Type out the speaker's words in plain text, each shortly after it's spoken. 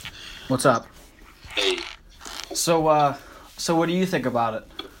What's up? Hey, So what do you think about it?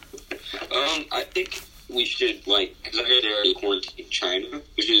 I think we should, because I heard they already quarantined China,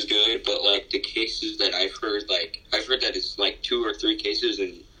 which is good, but, the cases that I've heard that it's, 2 or 3 cases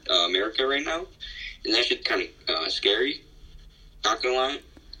in America right now, and that shit's kind of scary, not gonna lie,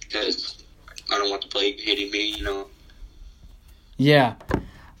 because I don't want the plague hitting me. Yeah.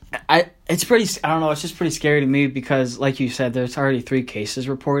 It's just pretty scary to me because, like you said, there's already 3 cases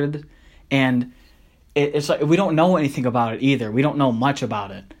reported, and it's like we don't know anything about it either. We don't know much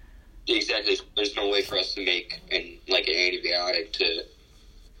about it. Exactly. There's no way for us to make an antibiotic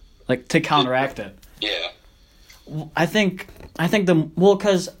to counteract it. Yeah. I think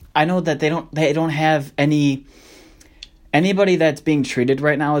because I know that they don't have anybody that's being treated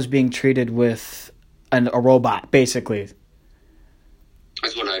right now is being treated with a robot, basically.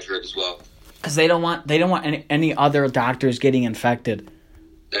 That's what I've heard as well. Because they don't want any other doctors getting infected.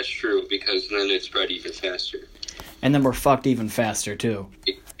 That's true, because then it spread even faster. And then we're fucked even faster, too.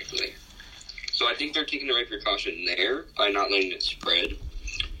 Exactly. So I think they're taking the right precaution there by not letting it spread.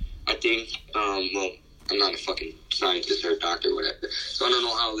 I think, I'm not a fucking scientist or a doctor or whatever, so I don't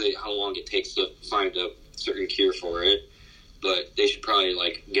know how long it takes to find a certain cure for it, but they should probably,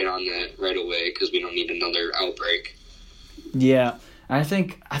 get on that right away, because we don't need another outbreak. Yeah. I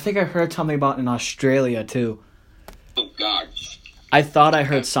think I heard something about in Australia, too. Oh, God. I thought I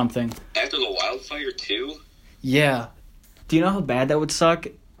heard something. After the wildfire, too? Yeah. Do you know how bad that would suck?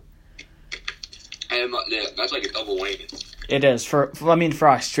 That's like a double whammy. It is. For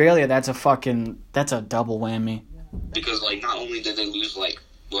Australia, that's a double whammy. Because, not only did they lose,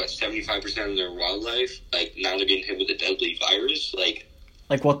 75% of their wildlife, now they're getting hit with a deadly virus,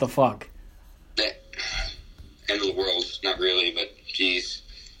 what the fuck? That end of the world, not really, but jeez.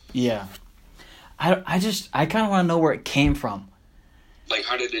 Yeah. I kind of want to know where it came from.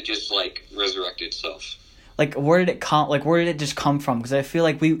 How did it just, resurrect itself? Where did it come? Where did it just come from? Because I feel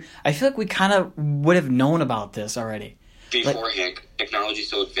like we kind of would have known about this already. Beforehand, technology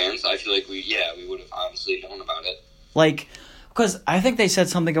so advanced, I feel like we would have honestly known about it. Because I think they said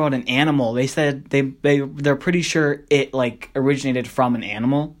something about an animal. They said they're pretty sure it, originated from an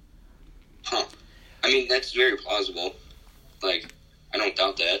animal. Huh. I mean, that's very plausible. I don't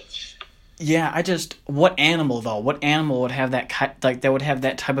doubt that. Yeah, what animal though? What animal would have that that would have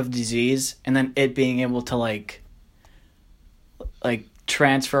that type of disease, and then it being able to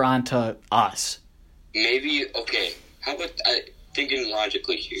transfer onto us? Maybe how about thinking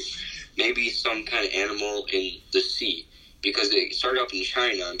logically here? Maybe some kind of animal in the sea, because it started up in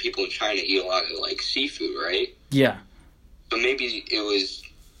China, and people in China eat a lot of seafood, right? Yeah. So maybe it was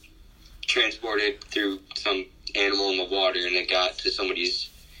transported through some animal in the water, and it got to somebody's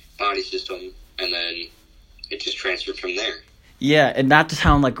body system, and then it just transferred from there. Yeah, and not to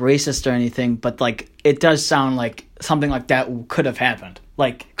sound racist or anything, but it does sound like something like that could have happened.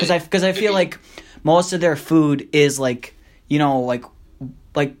 Because I feel like most of their food is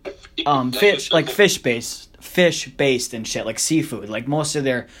fish based and shit, seafood. Most of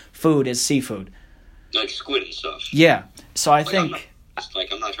their food is seafood, like squid and stuff. Yeah, so I think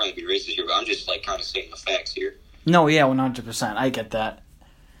I'm not trying to be racist here, but I'm just kind of saying the facts here. No, yeah, 100%. I get that.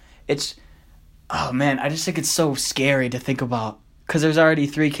 Oh man, I just think it's so scary to think about, because there's already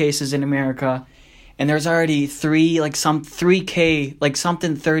 3 cases in America, and there's already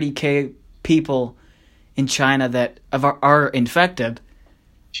 30K people in China that are infected.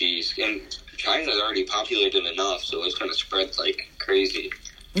 Jeez, and China's already populated enough, so it's gonna spread like crazy.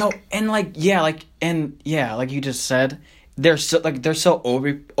 No, and like you just said, they're so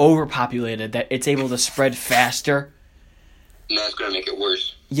overpopulated that it's able to spread faster. And that's gonna make it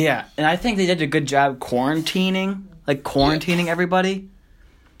worse. Yeah, and I think they did a good job quarantining everybody.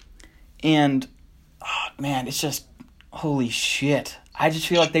 And, oh, man, it's just, holy shit. I just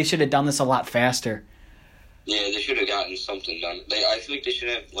feel like they should have done this a lot faster. Yeah, they should have gotten something done. I feel like they should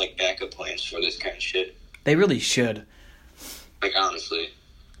have, backup plans for this kind of shit. They really should. Honestly.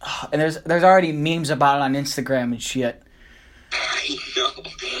 And there's already memes about it on Instagram and shit. I know.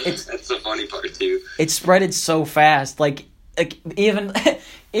 That's the funny part, too. It spreaded so fast.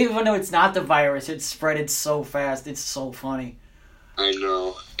 Even though it's not the virus, it spreaded so fast. It's so funny. I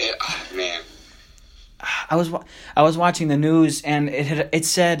know. Man. I was watching the news, and it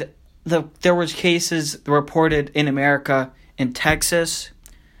said there was cases reported in America, in Texas,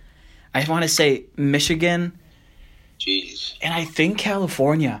 I want to say Michigan, jeez, and I think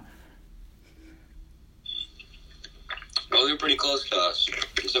California. Oh, they're pretty close to us,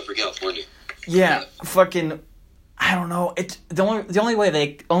 except for California. Yeah, fucking, I don't know. It's the only way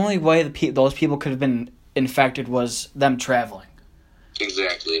those people could have been infected was them traveling.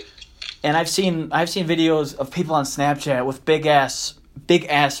 Exactly. And I've seen videos of people on Snapchat with big ass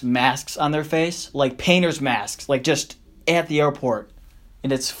masks on their face, like painter's masks, like just at the airport,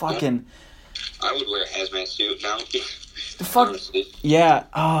 and it's fucking. I would wear a hazmat suit now. The fuck. Honestly. Yeah.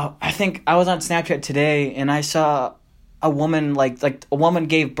 I think I was on Snapchat today, and I saw a woman like a woman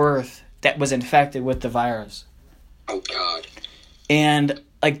gave birth that was infected with the virus. Oh God. And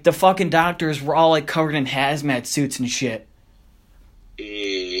like the fucking doctors were all like covered in hazmat suits and shit.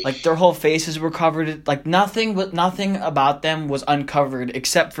 Like their whole faces were covered. Like nothing about them was uncovered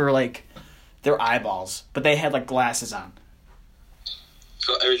except for like their eyeballs. But they had like glasses on.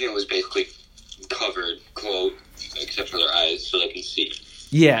 So everything was basically covered, quote, except for their eyes, so they can see.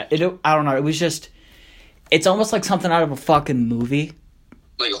 Yeah, I don't know. It was just. It's almost like something out of a fucking movie.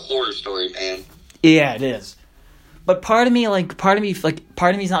 Like a horror story, man. Yeah, it is. But part of me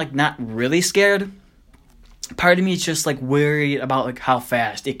is not really scared. Part of me is just like worried about like how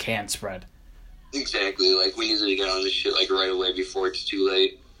fast it can spread. Exactly. Like we need to get on this shit like right away before it's too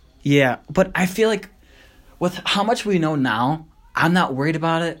late. Yeah, but I feel like with how much we know now, I'm not worried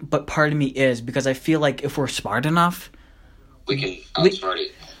about it. But part of me is because I feel like if we're smart enough, we can outsmart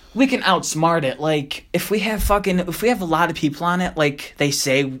it. We can outsmart it. Like if we have a lot of people on it, like they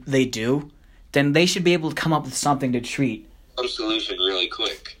say they do, then they should be able to come up with something to treat. Some solution really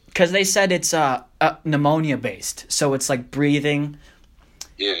quick. Because they said it's pneumonia based, so it's like breathing.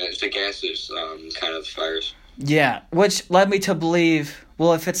 Yeah, it's a gaseous kind of virus. Yeah, which led me to believe,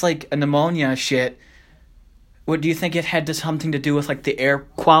 well, if it's like a pneumonia shit, what do you think it had something to do with like the air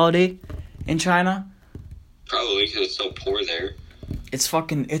quality in China? Probably because it's so poor there.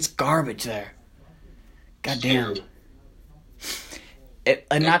 It's garbage there. Goddamn. Yeah,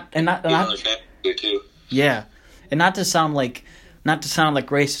 and not to sound like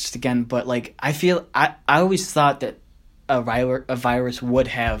racist again, but like I always thought that a virus would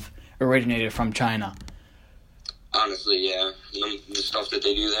have originated from China. Honestly, yeah, the stuff that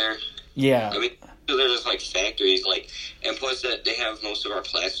they do there. Yeah. I mean, they're just like factories, like, and plus that they have most of our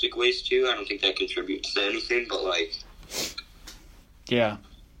plastic waste too. I don't think that contributes to anything, but like. Yeah.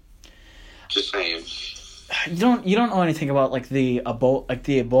 Just saying. You don't know anything about like the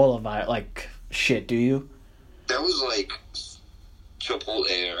Ebola virus, like shit, do you? That was like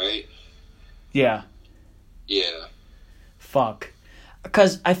Chipotle, right? Yeah. Yeah. Fuck.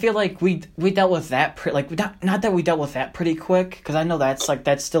 Because I feel like we dealt with that not that we dealt with that pretty quick, because I know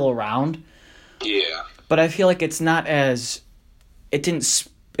that's still around. Yeah. But I feel like it's not as it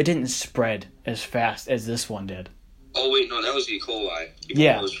didn't spread as fast as this one did. Oh wait, no, that was E. coli. E. coli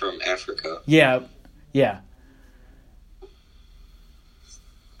Yeah. was from Africa. Yeah. Yeah.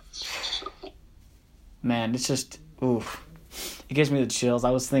 Man, it's just oof. It gives me the chills. I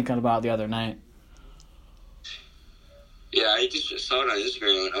was thinking about it the other night. Yeah, I just saw it on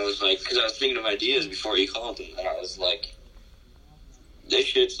Instagram, and I was like, because I was thinking of ideas before you called them, and I was like, this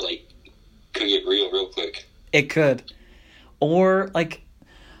shit's like, could get real quick. It could. Or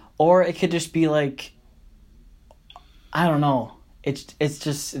it could just be like, I don't know.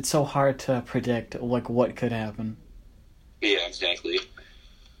 It's so hard to predict like what could happen. Yeah, exactly.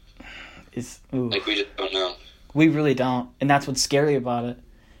 Like we just don't know. We really don't, and that's what's scary about it.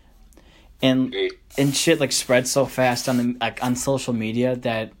 And shit like spreads so fast on social media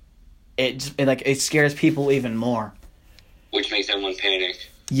that it scares people even more. Which makes everyone panic.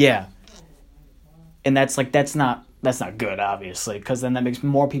 Yeah. And that's not good, obviously, because then that makes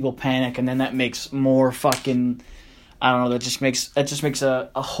more people panic, and then that makes more fucking, I don't know, that just makes a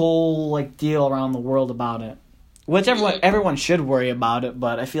whole like deal around the world about it. Which everyone should worry about it,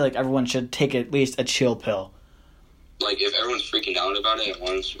 but I feel like everyone should take at least a chill pill. Like, if everyone's freaking out about it at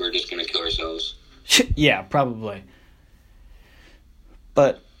once, we're just going to kill ourselves. Yeah, probably.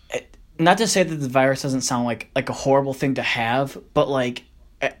 But, not to say that the virus doesn't sound like a horrible thing to have, but, like,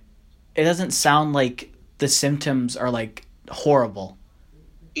 it doesn't sound like the symptoms are, like, horrible.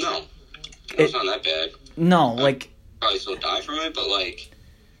 No. It's not that bad. No, like... Probably still die from it, but, like...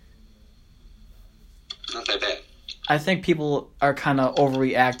 Not that bad. I think people are kind of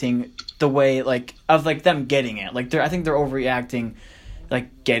overreacting the way, like, of, like, them getting it. Like, I think they're overreacting,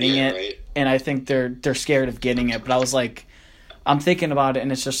 like, getting it. Right. And I think they're scared of getting it. But I was like, I'm thinking about it,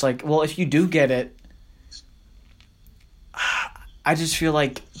 and it's just like, well, if you do get it, I just feel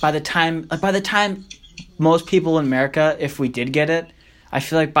like by the time most people in America, if we did get it, I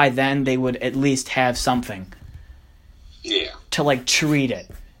feel like by then they would at least have something. Yeah. To, like, treat it.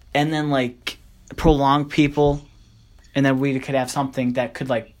 And then, like, prolong people, and then we could have something that could,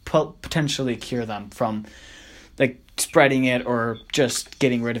 like, potentially cure them from, like, spreading it or just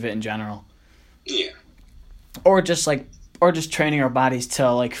getting rid of it in general. Yeah. Or just, like, or just training our bodies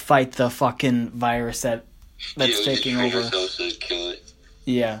to like fight the fucking virus that's taking over. Ourselves to kill it.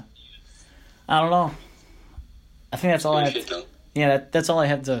 Yeah. I don't know. I think that's all I have. That's all I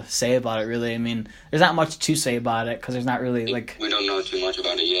have to say about it, really. I mean, there's not much to say about it because there's not really like. We don't know too much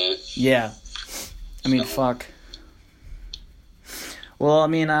about it yet. Yeah. I mean, fuck. Well, I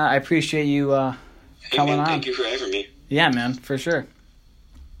mean, I appreciate you coming on. Thank you for having me. Yeah, man, for sure.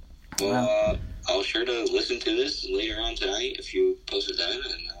 Well, I'll sure to listen to this later on tonight if you posted that. And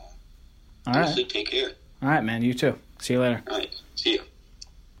all right. Take care. All right, man. You too. See you later. All right. See you.